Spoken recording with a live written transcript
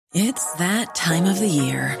It's that time of the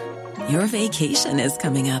year. Your vacation is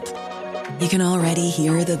coming up. You can already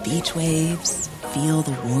hear the beach waves, feel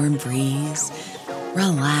the warm breeze,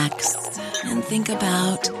 relax, and think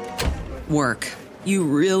about work. You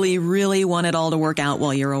really, really want it all to work out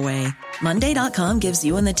while you're away. Monday.com gives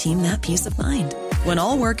you and the team that peace of mind. When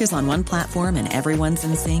all work is on one platform and everyone's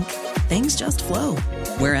in sync, things just flow.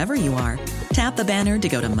 Wherever you are, tap the banner to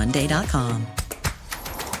go to Monday.com.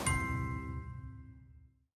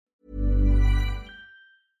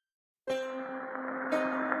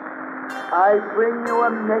 I bring you a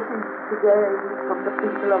message today from the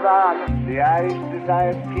people of Ireland. The Irish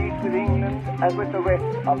desire peace with England and with the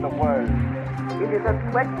rest of the world. It is a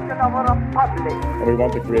question of a republic. And we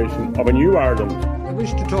want the creation of a new Ireland. I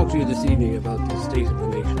wish to talk to you this evening about the state of the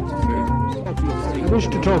nation's affairs. I wish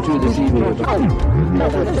to talk to you this evening about...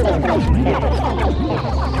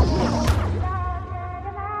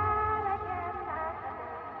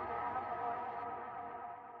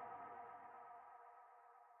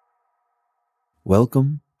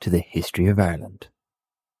 Welcome to the History of Ireland.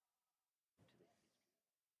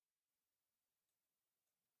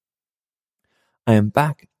 I am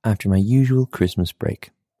back after my usual Christmas break.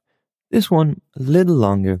 This one a little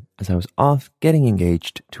longer as I was off getting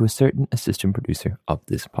engaged to a certain assistant producer of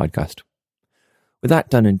this podcast. With that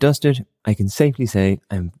done and dusted, I can safely say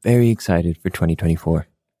I am very excited for 2024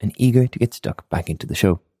 and eager to get stuck back into the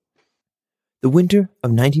show. The winter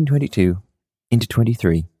of 1922 into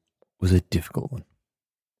 23 was a difficult one.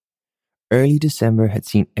 Early December had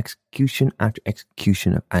seen execution after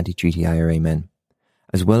execution of anti-treaty IRA men,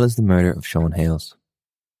 as well as the murder of Sean Hales,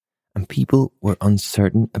 and people were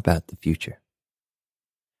uncertain about the future.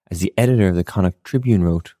 As the editor of the Connacht Tribune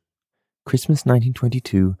wrote, Christmas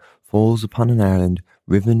 1922 falls upon an Ireland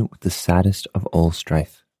riven with the saddest of all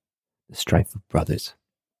strife, the strife of brothers,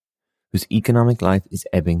 whose economic life is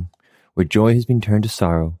ebbing, where joy has been turned to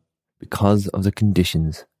sorrow because of the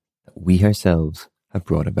conditions that we ourselves have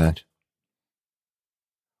brought about.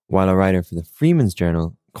 While a writer for the Freeman's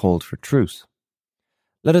Journal called for truce,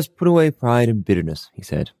 "Let us put away pride and bitterness," he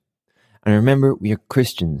said, "and remember we are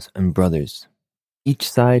Christians and brothers. Each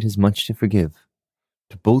side has much to forgive.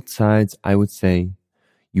 To both sides I would say,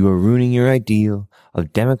 you are ruining your ideal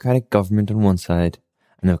of democratic government on one side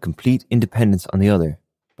and of complete independence on the other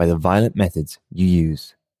by the violent methods you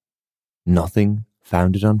use. Nothing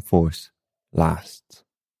founded on force lasts."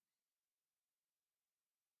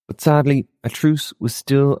 But sadly, a truce was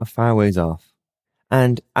still a far ways off,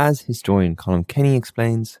 and as historian Colm Kenny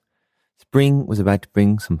explains, spring was about to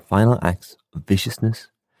bring some final acts of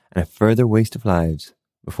viciousness and a further waste of lives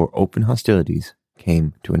before open hostilities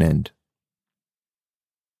came to an end.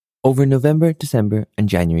 Over November, December and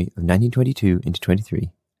January of 1922 into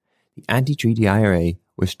 23, the anti-treaty IRA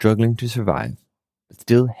were struggling to survive, but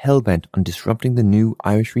still hell-bent on disrupting the new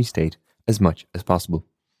Irish Free State as much as possible.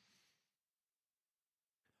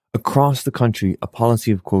 Across the country, a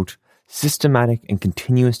policy of, quote, systematic and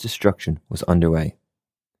continuous destruction was underway.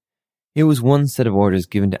 Here was one set of orders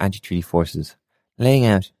given to anti-treaty forces, laying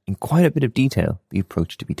out in quite a bit of detail the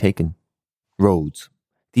approach to be taken. Roads.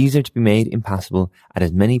 These are to be made impassable at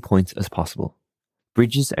as many points as possible.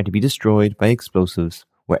 Bridges are to be destroyed by explosives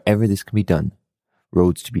wherever this can be done.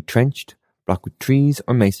 Roads to be trenched, blocked with trees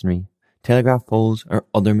or masonry, telegraph poles or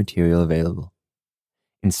other material available.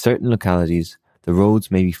 In certain localities, the roads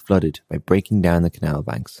may be flooded by breaking down the canal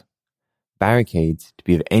banks. Barricades, to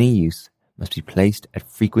be of any use, must be placed at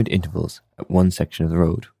frequent intervals at one section of the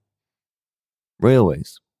road.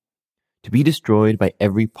 Railways. To be destroyed by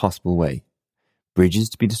every possible way. Bridges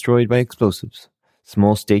to be destroyed by explosives.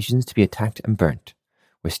 Small stations to be attacked and burnt.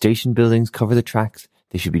 Where station buildings cover the tracks,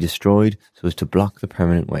 they should be destroyed so as to block the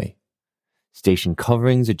permanent way. Station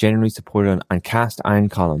coverings are generally supported on cast iron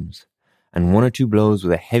columns, and one or two blows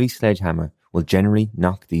with a heavy sledgehammer will generally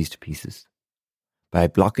knock these to pieces. By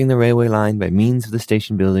blocking the railway line by means of the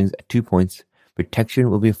station buildings at 2 points, protection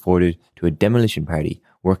will be afforded to a demolition party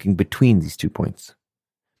working between these 2 points.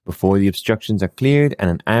 Before the obstructions are cleared and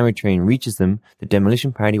an armoured train reaches them, the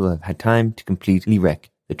demolition party will have had time to completely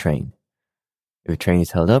wreck the train. If a train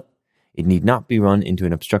is held up, it need not be run into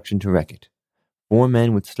an obstruction to wreck it. 4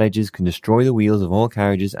 men with sledges can destroy the wheels of all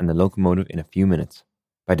carriages and the locomotive in a few minutes.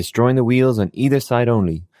 By destroying the wheels on either side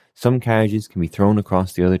only, some carriages can be thrown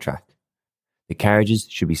across the other track. The carriages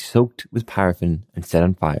should be soaked with paraffin and set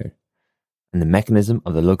on fire, and the mechanism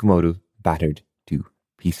of the locomotive battered to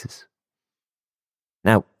pieces.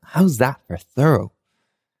 Now, how's that for thorough?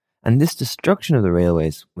 And this destruction of the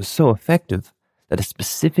railways was so effective that a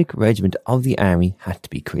specific regiment of the army had to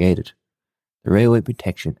be created, the Railway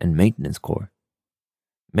Protection and Maintenance Corps.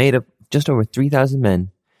 Made up of just over 3,000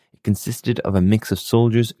 men, It consisted of a mix of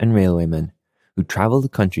soldiers and railwaymen who travelled the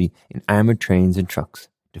country in armoured trains and trucks,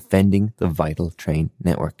 defending the vital train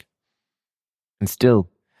network. And still,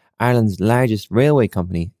 Ireland's largest railway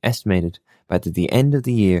company estimated that at the end of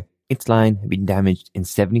the year, its line had been damaged in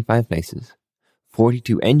 75 places,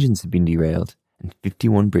 42 engines had been derailed, and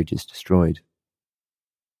 51 bridges destroyed.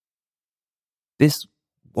 This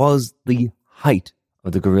was the height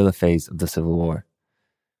of the guerrilla phase of the Civil War,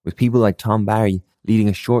 with people like Tom Barry leading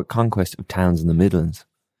a short conquest of towns in the Midlands.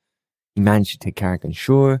 He managed to take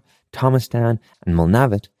Carrick-on-Shore, Thomastown and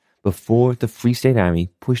Mulnavet before the Free State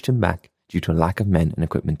Army pushed him back due to a lack of men and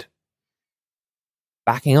equipment.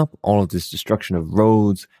 Backing up all of this destruction of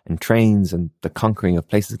roads and trains and the conquering of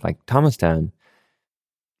places like Thomastown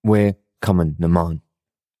were Cumann na mBan.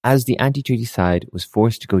 As the anti-treaty side was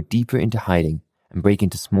forced to go deeper into hiding and break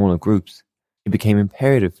into smaller groups, it became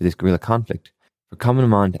imperative for this guerrilla conflict for Cumann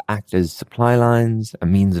na mBan to act as supply lines, a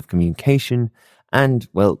means of communication, and,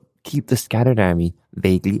 well, keep the scattered army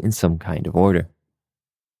vaguely in some kind of order.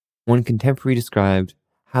 One contemporary described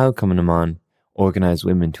how Cumann na mBan organised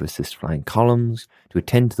women to assist flying columns, to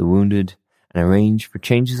attend to the wounded, and arrange for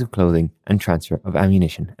changes of clothing and transfer of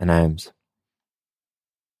ammunition and arms.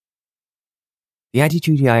 The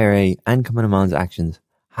anti-treaty IRA and Cumann na mBan's actions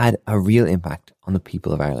had a real impact on the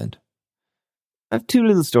people of Ireland. I have two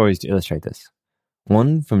little stories to illustrate this,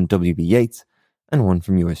 one from W.B. Yeats and one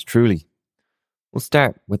from yours truly. We'll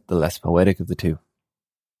start with the less poetic of the two.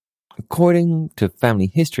 According to family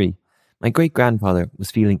history, my great-grandfather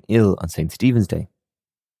was feeling ill on St. Stephen's Day.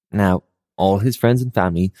 Now, all his friends and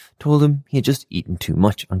family told him he had just eaten too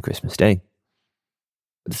much on Christmas Day.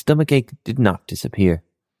 But the stomachache did not disappear,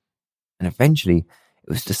 and eventually it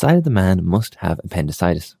was decided the man must have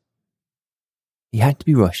appendicitis. He had to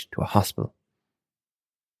be rushed to a hospital.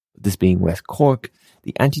 But this being West Cork,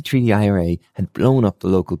 the anti-treaty IRA had blown up the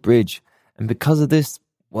local bridge, and because of this,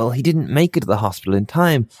 well, he didn't make it to the hospital in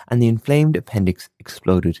time, and the inflamed appendix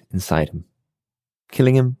exploded inside him,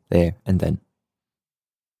 killing him there and then.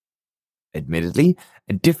 Admittedly,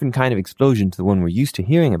 a different kind of explosion to the one we're used to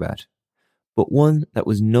hearing about, but one that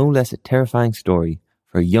was no less a terrifying story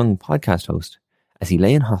for a young podcast host as he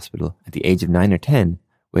lay in hospital at the age of 9 or 10,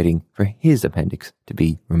 waiting for his appendix to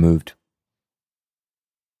be removed.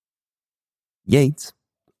 Yeats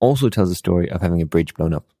also tells a story of having a bridge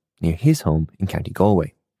blown up near his home in County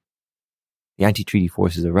Galway. The anti-treaty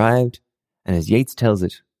forces arrived, and as Yeats tells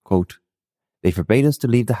it, quote, "They forbade us to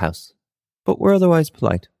leave the house, but were otherwise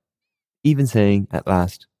polite, even saying at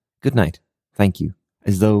last, 'Good night, thank you,'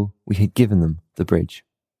 as though we had given them the bridge."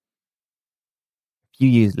 A few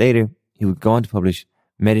years later, he would go on to publish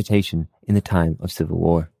Meditation in the Time of Civil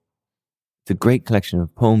War. It's a great collection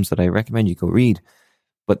of poems that I recommend you go read,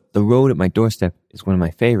 but The Road at My Doorstep is one of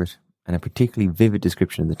my favourite, and a particularly vivid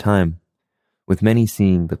description of the time, with many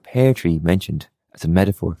seeing the pear tree mentioned as a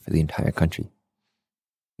metaphor for the entire country.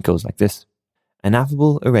 It goes like this: "An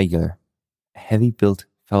affable irregular, a heavy-built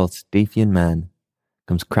Falstaffian man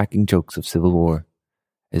comes cracking jokes of civil war,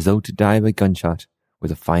 as though to die by gunshot were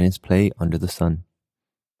the finest play under the sun.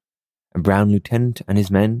 A brown lieutenant and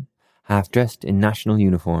his men, half-dressed in national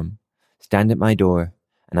uniform, stand at my door,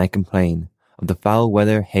 and I complain of the foul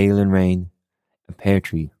weather, hail and rain, a pear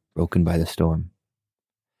tree broken by the storm.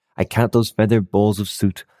 I count those feathered balls of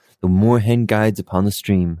soot, the moorhen guides upon the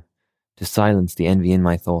stream, to silence the envy in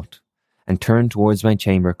my thought, and turn towards my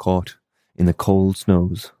chamber caught in the cold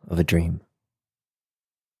snows of a dream."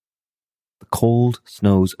 The cold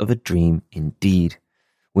snows of a dream indeed.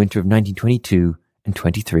 Winter of 1922 and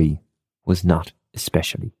 23 was not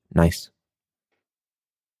especially nice.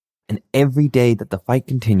 And every day that the fight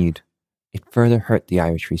continued, it further hurt the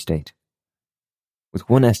Irish Free State, with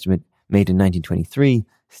one estimate made in 1923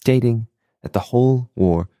 stating that the whole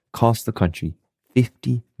war cost the country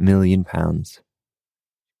 £50 million,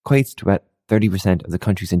 equates to about 30% of the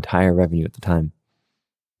country's entire revenue at the time.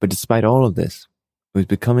 But despite all of this, it was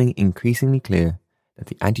becoming increasingly clear that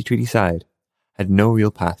the anti-treaty side had no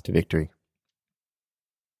real path to victory.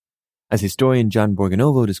 As historian John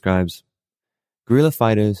Borgonovo describes, guerrilla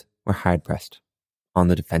fighters were hard-pressed, on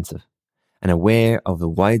the defensive, and aware of the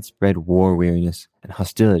widespread war weariness and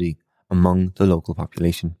hostility among the local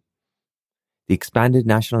population. The expanded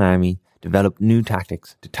National Army developed new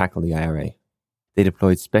tactics to tackle the IRA. They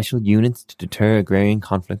deployed special units to deter agrarian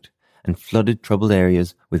conflict and flooded troubled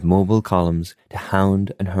areas with mobile columns to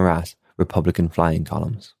hound and harass Republican flying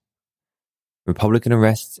columns. Republican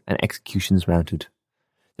arrests and executions mounted.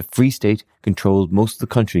 The Free State controlled most of the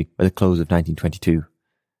country by the close of 1922,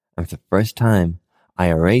 and for the first time,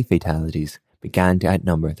 IRA fatalities began to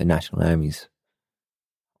outnumber the national armies.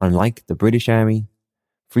 Unlike the British Army,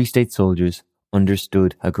 Free State soldiers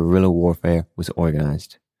understood how guerrilla warfare was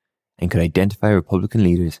organised and could identify Republican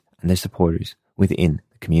leaders and their supporters within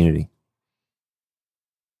the community.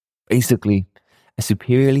 Basically, a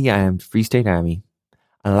superiorly armed Free State army,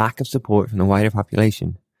 a lack of support from the wider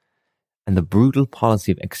population, and the brutal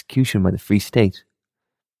policy of execution by the Free State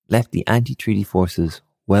left the anti-treaty forces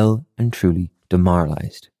well and truly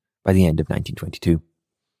demoralised by the end of 1922.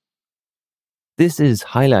 This is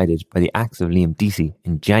highlighted by the acts of Liam Deasy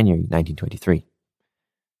in January 1923.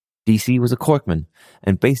 Deasy was a Corkman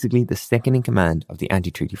and basically the second in command of the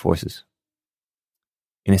anti-treaty forces.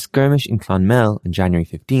 In a skirmish in Clonmel on January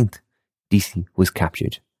 15th, Deasy was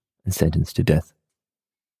captured and sentenced to death.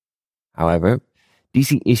 However,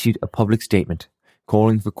 Deasy issued a public statement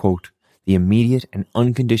calling for, quote, the immediate and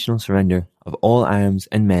unconditional surrender of all arms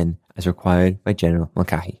and men as required by General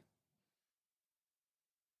Mulcahy.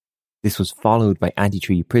 This was followed by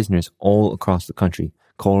anti-treaty prisoners all across the country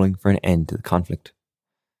calling for an end to the conflict.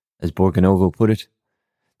 As Borgonovo put it,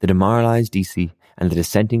 the demoralised Deasy and the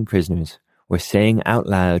dissenting prisoners were saying out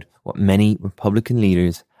loud what many Republican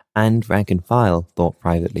leaders and rank and file thought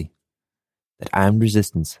privately, that armed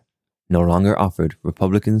resistance no longer offered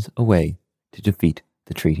Republicans a way to defeat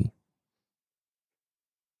the treaty.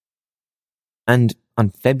 And on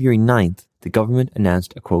February 9th, the government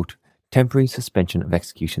announced a, quote, temporary suspension of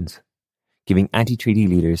executions, giving anti-treaty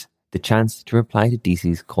leaders the chance to reply to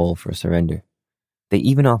Deasy's call for a surrender. They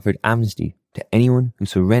even offered amnesty to anyone who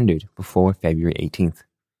surrendered before February 18th.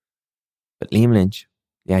 But Liam Lynch,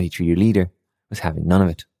 the anti-treaty leader, was having none of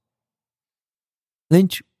it.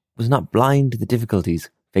 Lynch was not blind to the difficulties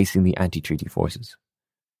facing the anti-treaty forces.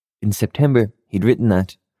 In September, he'd written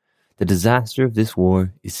that the disaster of this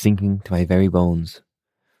war is sinking to my very bones.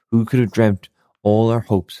 Who could have dreamt all our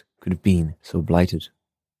hopes could have been so blighted?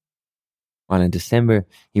 While in December,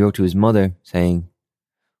 he wrote to his mother saying,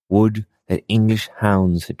 would that English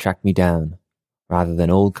hounds had tracked me down, rather than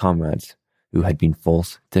old comrades who had been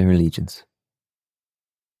false to their allegiance.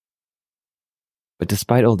 But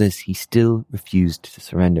despite all this, he still refused to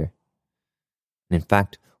surrender. And in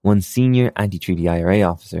fact, one senior anti-treaty IRA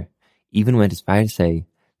officer even went as far to say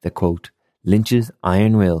that, quote, Lynch's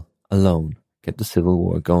iron will alone kept the Civil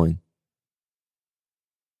War going.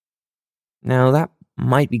 Now that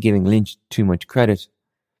might be giving Lynch too much credit,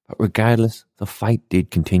 but regardless, the fight did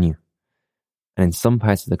continue. And in some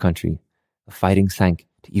parts of the country, the fighting sank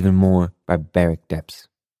to even more barbaric depths.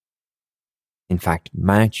 In fact,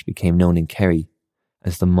 March became known in Kerry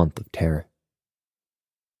as the month of terror.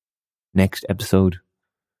 Next episode,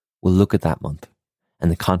 we'll look at that month and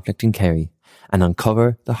the conflict in Kerry and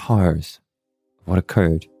uncover the horrors of what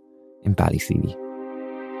occurred in Ballyseedy.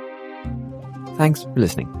 Thanks for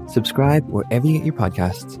listening. Subscribe wherever you get your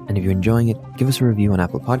podcasts, and if you're enjoying it, give us a review on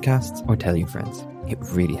Apple Podcasts or tell your friends. It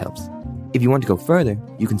really helps. If you want to go further,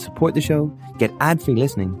 you can support the show, get ad-free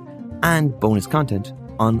listening, and bonus content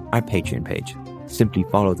on our Patreon page. Simply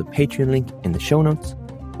follow the Patreon link in the show notes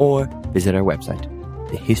or visit our website,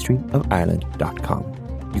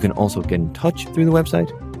 thehistoryofireland.com. You can also get in touch through the website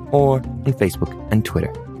or on Facebook and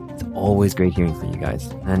Twitter. It's always great hearing from you guys,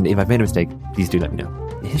 and if I've made a mistake, please do let me know.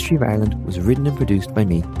 The History of Ireland was written and produced by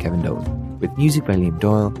me, Kevin Dolan, with music by Liam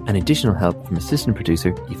Doyle and additional help from assistant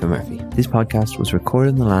producer Aoife Murphy. This podcast was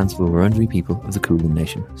recorded in the lands of the Wurundjeri people of the Kulin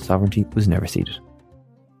Nation. Sovereignty was never ceded.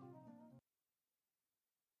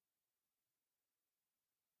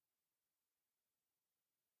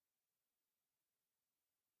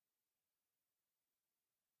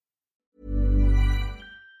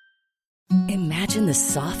 Imagine the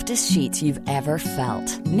softest sheets you've ever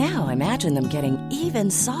felt. Now imagine them getting even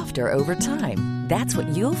softer over time. That's what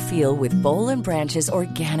you'll feel with Boll & Branch's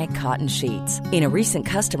organic cotton sheets. In a recent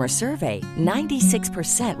customer survey,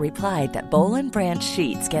 96% replied that Boll & Branch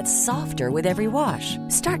sheets get softer with every wash.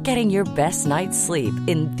 Start getting your best night's sleep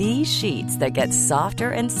in these sheets that get softer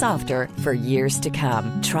and softer for years to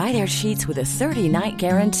come. Try their sheets with a 30-night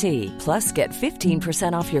guarantee. Plus, get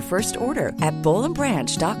 15% off your first order at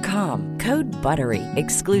bollandbranch.com. Code BUTTERY.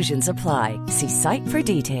 Exclusions apply. See site for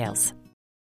details.